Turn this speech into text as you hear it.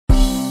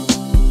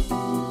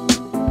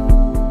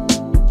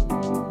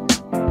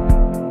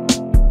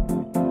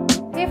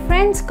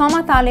friends,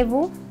 comment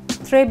allez-vous?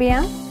 Très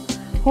bien.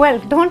 Well,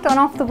 don't turn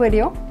off the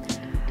video.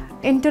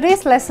 In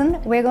today's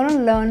lesson, we're going to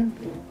learn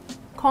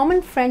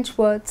common French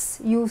words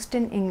used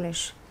in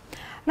English.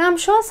 Now, I'm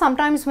sure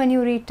sometimes when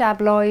you read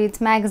tabloids,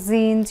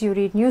 magazines, you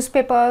read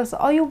newspapers,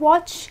 or you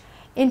watch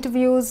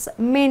interviews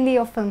mainly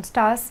of film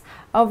stars,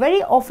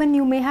 very often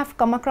you may have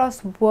come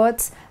across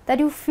words that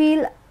you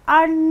feel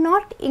are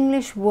not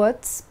English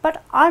words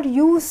but are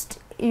used,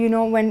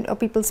 when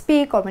people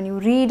speak or when you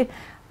read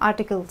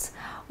articles.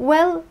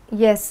 Well,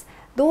 yes,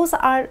 those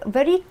are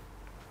very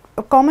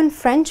common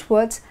French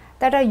words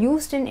that are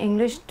used in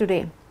English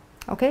today.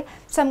 Okay,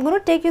 so I'm going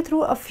to take you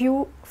through a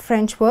few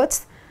French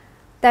words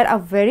that are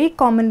very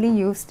commonly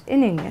used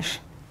in English.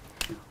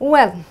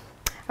 Well,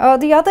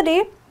 the other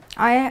day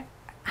I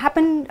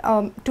happened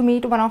to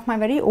meet one of my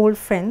very old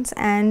friends,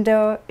 and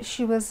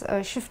she was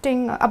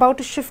about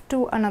to shift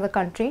to another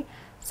country.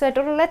 So I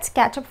told her, let's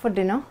catch up for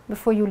dinner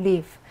before you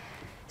leave.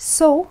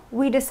 So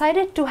we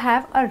decided to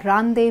have a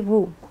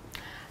rendezvous.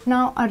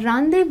 Now, a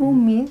rendezvous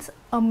means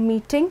a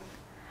meeting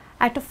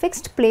at a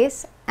fixed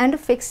place and a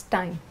fixed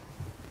time.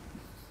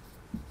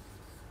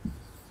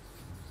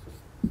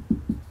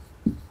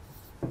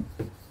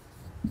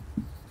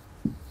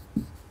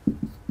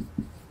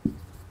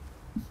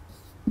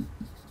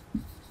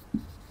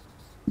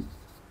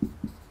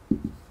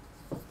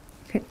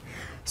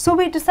 So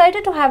we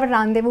decided to have a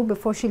rendezvous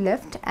before she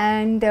left,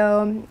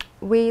 and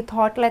we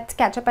thought, let's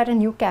catch up at a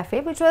new cafe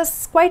which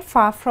was quite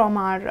far from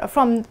our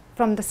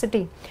from the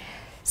city.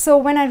 So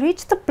when I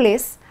reached the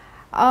place,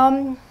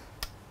 I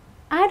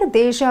had a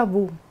déjà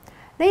vu.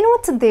 Now, you know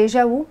what's a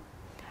déjà vu?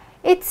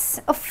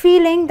 It's a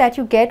feeling that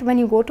you get when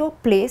you go to a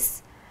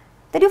place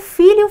that you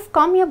feel you've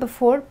come here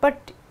before,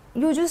 but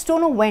you just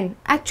don't know when.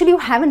 Actually, you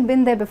haven't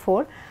been there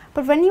before.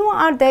 But when you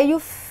are there,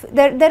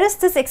 there is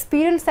this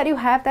experience that you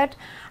have that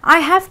I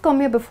have come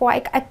here before.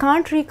 I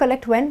can't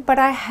recollect when, but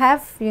I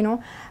have,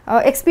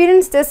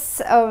 experienced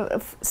this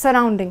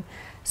surrounding.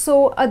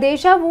 So a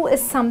déjà vu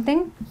is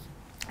something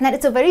that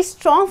it's a very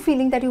strong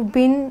feeling that you've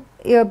been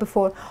here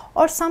before.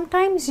 Or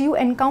sometimes you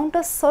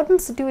encounter certain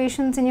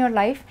situations in your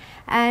life,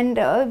 and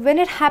when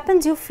it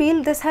happens, you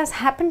feel this has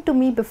happened to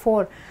me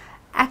before.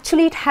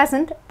 Actually, it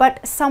hasn't,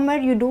 but somewhere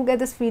you do get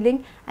this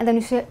feeling, and then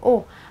you say,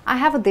 oh, I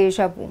have a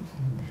déjà vu.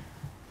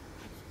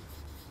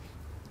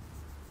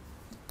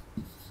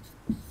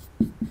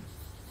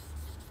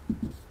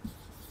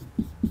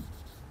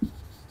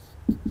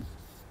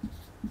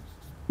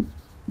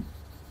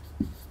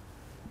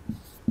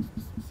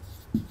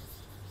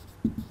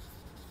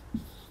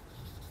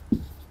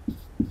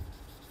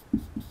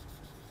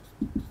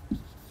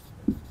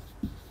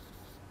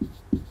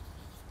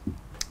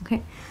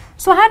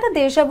 So I had a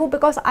déjà vu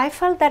because I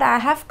felt that I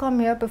have come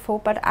here before,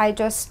 but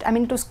it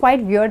was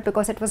quite weird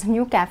because it was a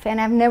new cafe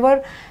and I've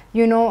never,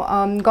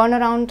 gone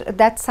around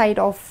that side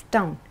of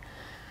town.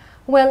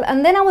 Well,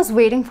 and then I was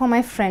waiting for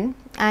my friend,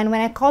 and when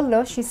I called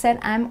her, she said,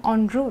 I'm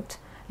en route.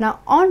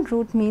 Now, en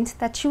route means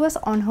that she was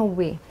on her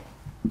way.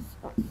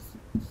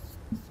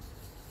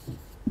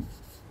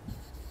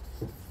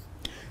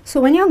 So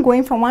when you're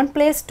going from one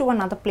place to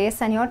another place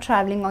and you're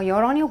traveling or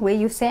you're on your way,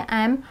 you say,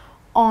 I'm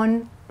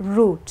en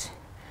route.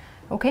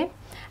 Okay,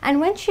 and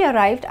when she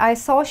arrived, I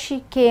saw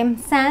she came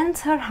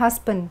sans her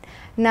husband.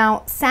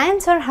 Now,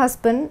 sans her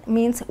husband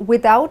means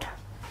without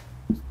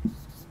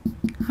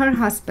her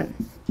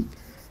husband.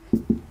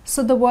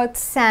 So the word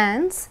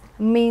sans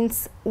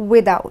means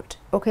without.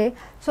 Okay,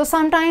 so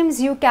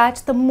sometimes you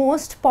catch the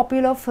most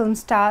popular film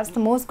stars, the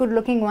most good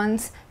looking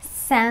ones,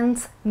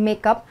 sans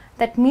makeup.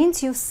 That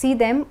means you see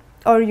them,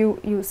 or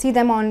you see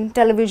them on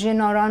television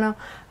or on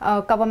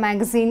a cover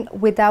magazine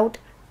without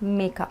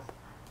makeup.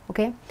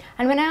 Okay,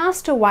 and when I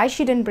asked her why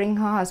she didn't bring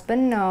her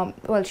husband,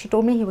 well, she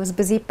told me he was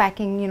busy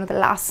packing, the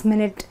last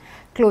minute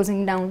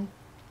closing down.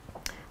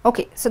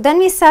 Okay, so then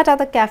we sat at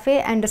the cafe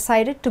and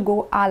decided to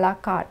go a la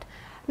carte.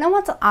 Now,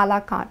 what's a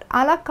la carte?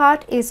 A la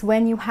carte is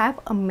when you have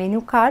a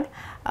menu card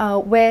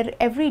where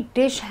every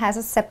dish has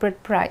a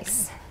separate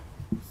price.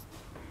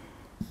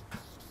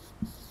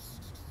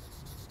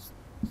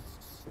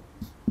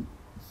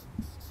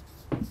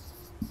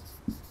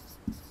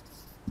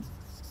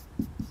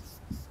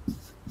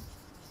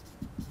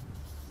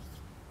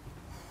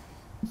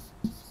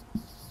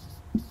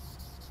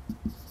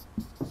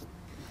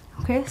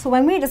 Okay, so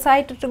when we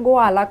decided to go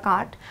a la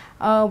carte,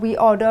 we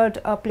ordered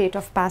a plate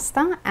of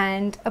pasta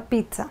and a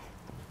pizza.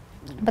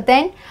 But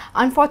then,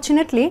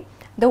 unfortunately,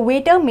 the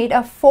waiter made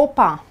a faux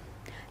pas.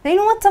 Now, you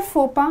know what's a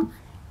faux pas?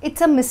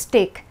 It's a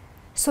mistake.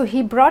 So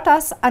he brought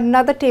us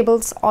another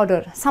table's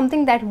order,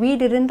 something that we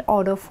didn't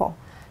order for.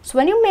 So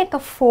when you make a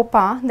faux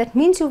pas, that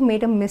means you've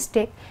made a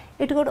mistake.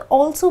 It could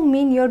also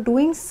mean you're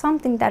doing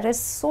something that is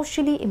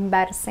socially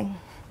embarrassing.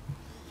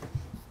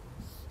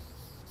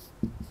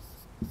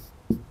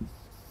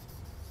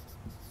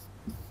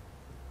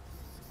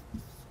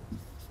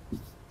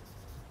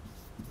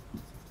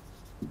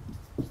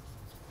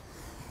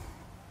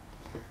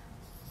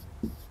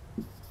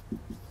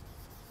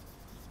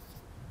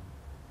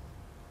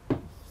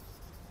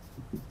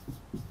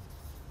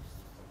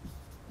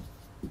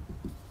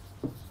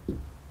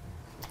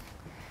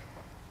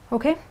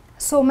 Okay,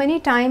 so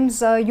many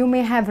times you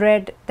may have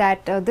read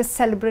that this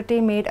celebrity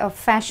made a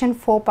fashion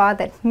faux pas.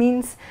 That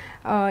means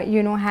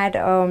had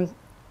a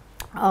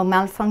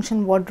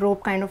malfunction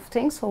wardrobe kind of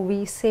thing. So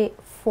we say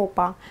faux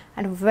pas,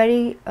 and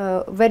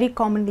very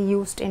commonly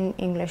used in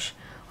English.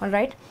 All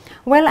right,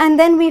 well, and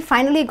then we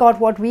finally got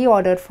what we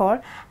ordered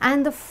for,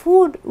 and the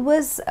food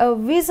was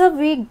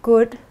vis-a-vis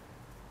good.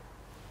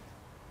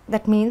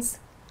 That means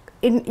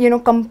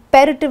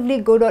comparatively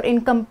good, or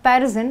in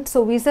comparison.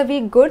 So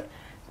vis-a-vis good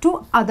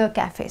to other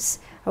cafes.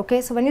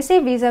 Okay, so when you say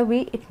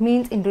vis-a-vis, it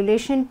means in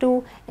relation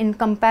to, in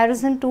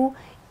comparison to.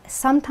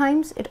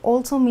 Sometimes it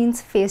also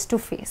means face to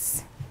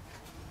face.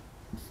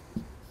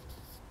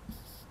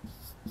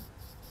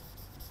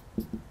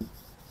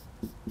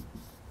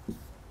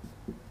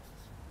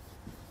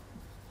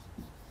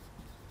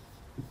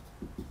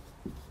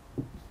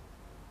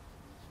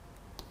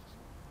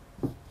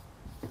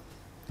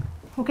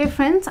 Okay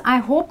friends, I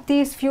hope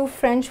these few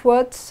French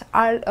words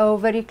are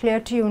very clear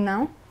to you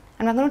now,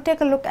 and I'm going to take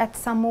a look at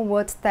some more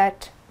words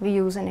that we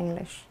use in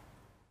English.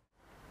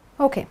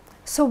 Okay,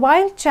 so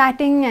while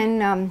chatting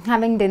and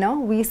having dinner,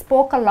 we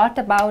spoke a lot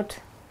about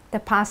the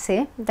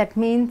passé. That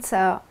means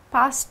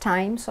past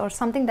times or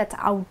something that's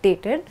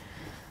outdated.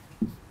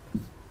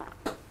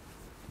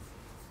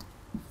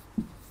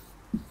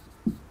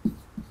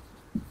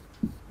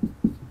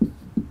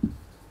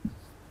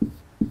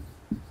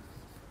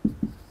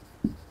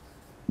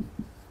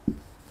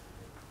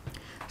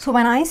 So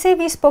when I say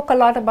we spoke a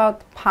lot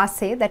about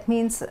passé, that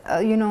means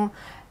the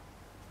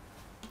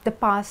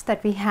past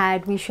that we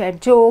had. We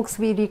shared jokes,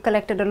 we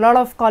recollected a lot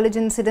of college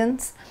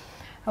incidents.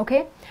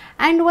 Okay,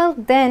 and well,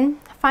 then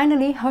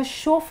finally her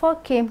chauffeur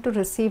came to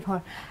receive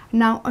her.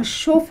 Now a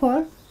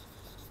chauffeur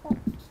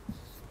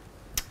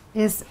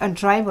is a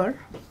driver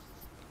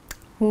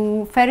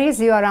who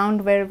ferries you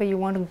around wherever you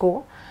want to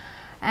go.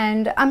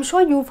 And I'm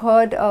sure you've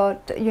heard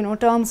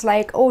terms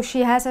like, oh,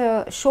 she has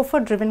a chauffeur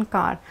driven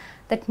car.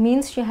 That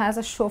means she has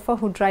a chauffeur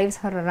who drives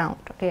her around.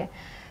 Okay,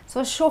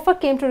 so a chauffeur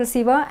came to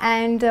receive her,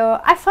 and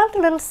I felt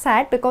a little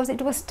sad because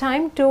it was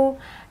time to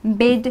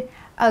bid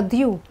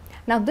adieu.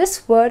 Now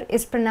this word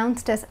is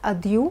pronounced as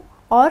adieu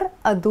or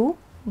adu,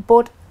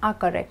 both are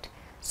correct.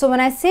 So when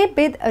I say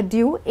bid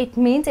adieu, it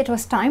means it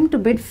was time to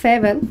bid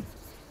farewell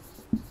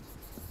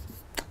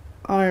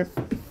or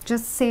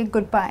just say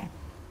goodbye.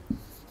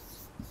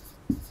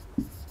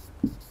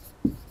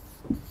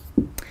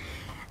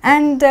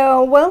 And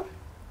well,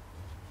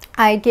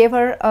 I gave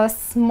her a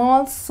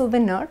small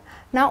souvenir.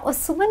 Now a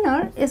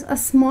souvenir is a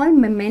small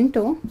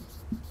memento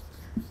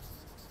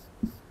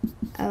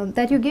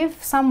that you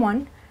give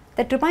someone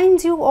that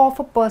reminds you of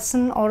a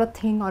person or a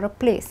thing or a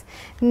place.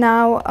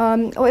 Now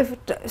if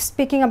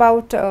speaking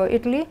about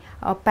Italy,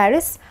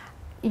 Paris,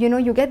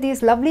 you get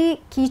these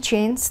lovely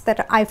keychains that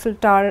are Eiffel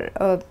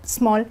Tower,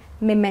 small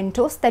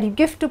mementos that you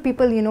give to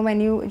people,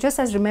 when you, just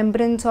as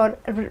remembrance or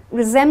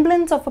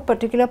resemblance of a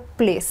particular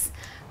place.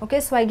 Okay,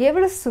 so I gave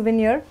her a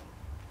souvenir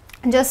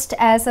just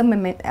as a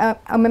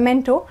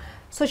memento,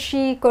 so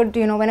she could,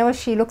 whenever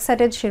she looks at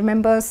it, she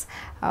remembers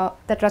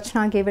that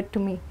Rachna gave it to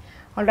me.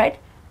 All right,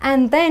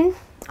 and then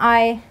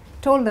I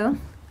told her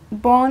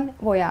bon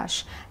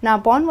voyage. Now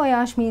bon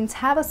voyage means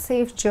have a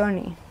safe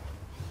journey.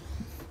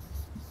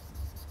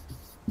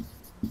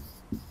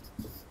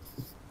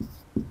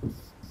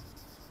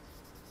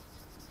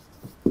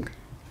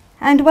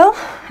 And well,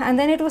 and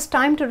then it was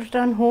time to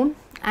return home,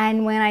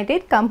 and when I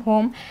did come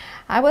home,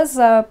 I was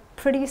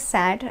pretty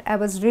sad. I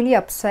was really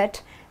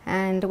upset,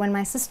 and when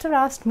my sister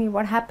asked me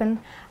what happened,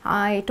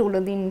 I told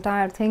her the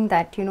entire thing,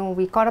 that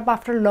we caught up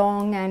after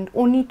long, and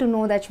only to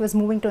know that she was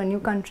moving to a new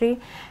country.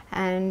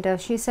 And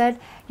she said,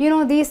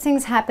 these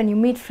things happen, you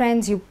meet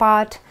friends, you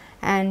part,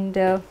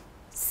 and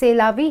c'est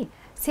la vie.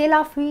 C'est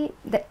la vie,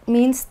 that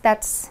means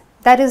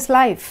that is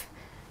life.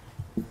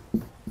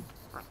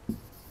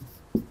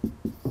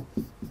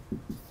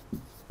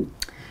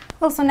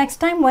 Well, so next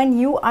time when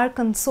you are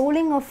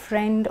consoling a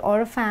friend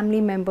or a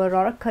family member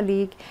or a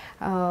colleague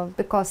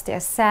because they are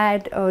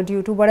sad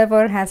due to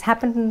whatever has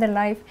happened in their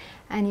life,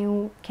 and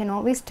you can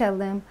always tell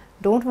them,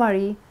 don't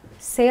worry,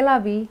 c'est la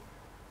vie.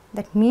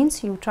 That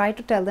means you try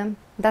to tell them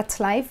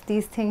that's life,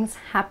 these things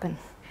happen.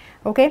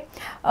 Okay,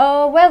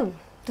 well,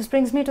 this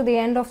brings me to the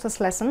end of this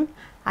lesson.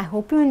 I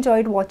hope you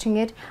enjoyed watching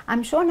it.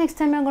 I'm sure next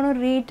time you're going to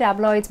read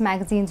tabloids,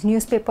 magazines,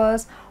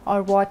 newspapers,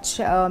 or watch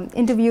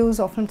interviews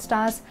of film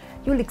stars,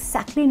 you'll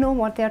exactly know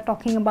what they are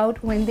talking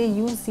about when they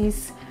use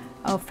these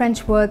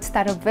French words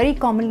that are very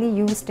commonly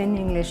used in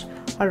English.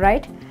 All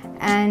right,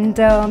 and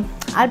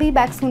I'll be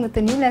back soon with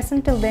a new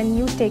lesson. Till then,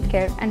 you take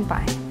care and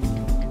bye.